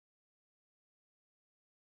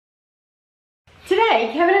Today,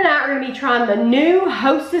 Kevin and I are going to be trying the new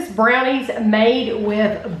Hostess Brownies made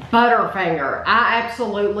with Butterfinger. I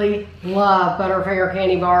absolutely love Butterfinger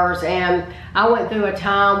candy bars, and I went through a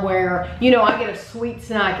time where, you know, I get a sweet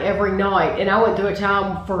snack every night, and I went through a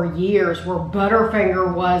time for years where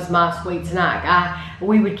Butterfinger was my sweet snack.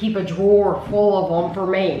 We would keep a drawer full of them for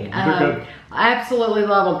me. I absolutely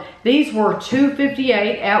love them. These were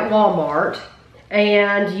 $2.58 at Walmart,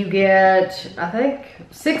 and you get, I think,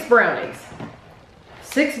 6 brownies.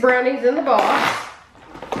 6 brownies in the box.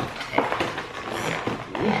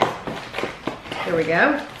 There we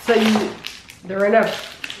go. So they're in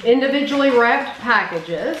individually wrapped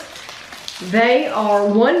packages. They are,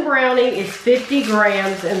 1 brownie is 50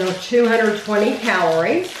 grams and they're 220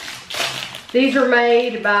 calories. These are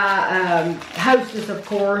made by Hostess, of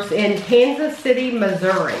course, in Kansas City,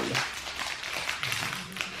 Missouri.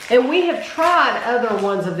 And we have tried other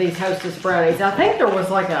ones of these Hostess brownies. I think there was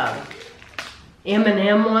like a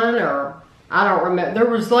M&M one, or I don't remember. There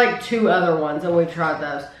was like 2 other ones and we've tried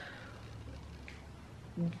those.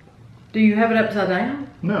 Do you have it upside down?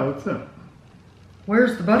 No, it's it.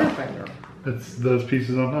 Where's the Butterfinger? It's those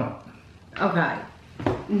pieces on top. Okay.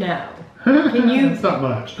 No. Can you it's not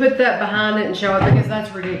much. Put that behind it and show it, because that's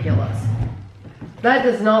ridiculous. That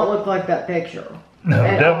does not look like that picture. No,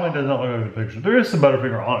 it definitely does not look like the picture. There is some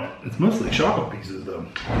Butterfinger on it. It's mostly chocolate pieces though.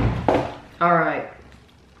 All right.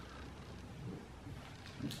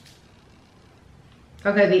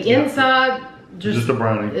 Okay, the inside just a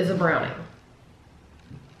brownie. Is a brownie.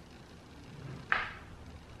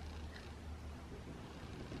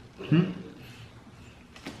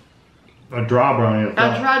 A dry brownie.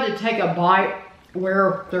 I tried to take a bite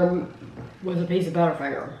where there was a piece of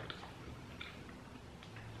Butterfinger.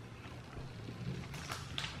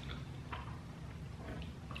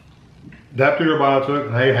 That particular bite I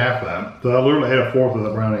took, I ate half of that. So I literally ate a 1/4 of the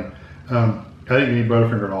brownie. I didn't need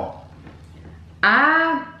Butterfinger at all.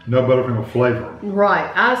 No Butterfinger flavor.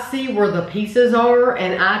 Right. I see where the pieces are,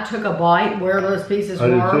 and I took a bite where those pieces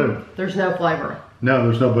were. I did too. There's no flavor. No,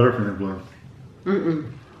 there's no Butterfinger flavor.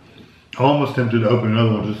 Mm-mm. I'm almost tempted to open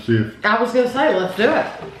another one just to see if... I was going to say, let's do it.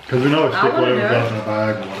 Because we know it's stick flavors out in a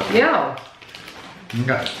bag or whatever. Yeah.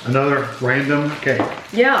 Okay, another random cake.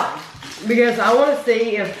 Yeah, because I want to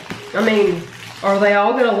see if, I mean, are they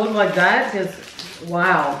all going to look like that? Because,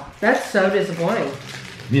 wow, that's so disappointing.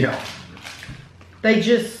 Yeah. They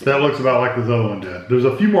just... That looks about like this other one did. There's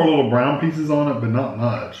a few more little brown pieces on it, but not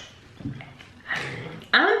much.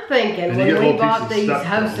 I'm thinking when we bought these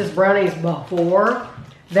Hostess Brownies before,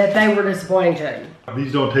 that they were disappointing too.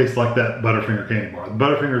 These don't taste like that Butterfinger candy bar. The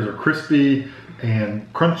Butterfingers are crispy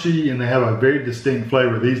and crunchy, and they have a very distinct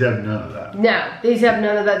flavor. These have none of that. No, these have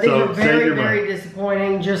none of that. These are very, very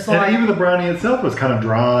disappointing. Just like, and even the brownie itself was kind of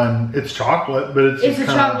dry. And it's chocolate, but it's a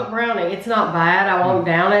chocolate brownie. It's not bad. I won't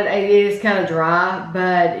down it. It is kind of dry,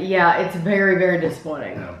 but yeah, it's very, very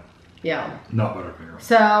disappointing. Yeah. Yeah. Not Butterfinger.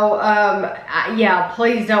 So, yeah,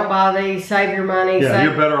 please don't buy these. Save your money. Yeah,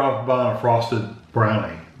 you're better off buying a frosted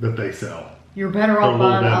brownie that they sell. You're better off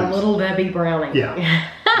buying a Little Debbie brownie. Yeah.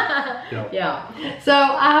 Yeah. So,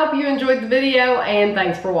 I hope you enjoyed the video, and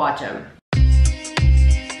thanks for watching.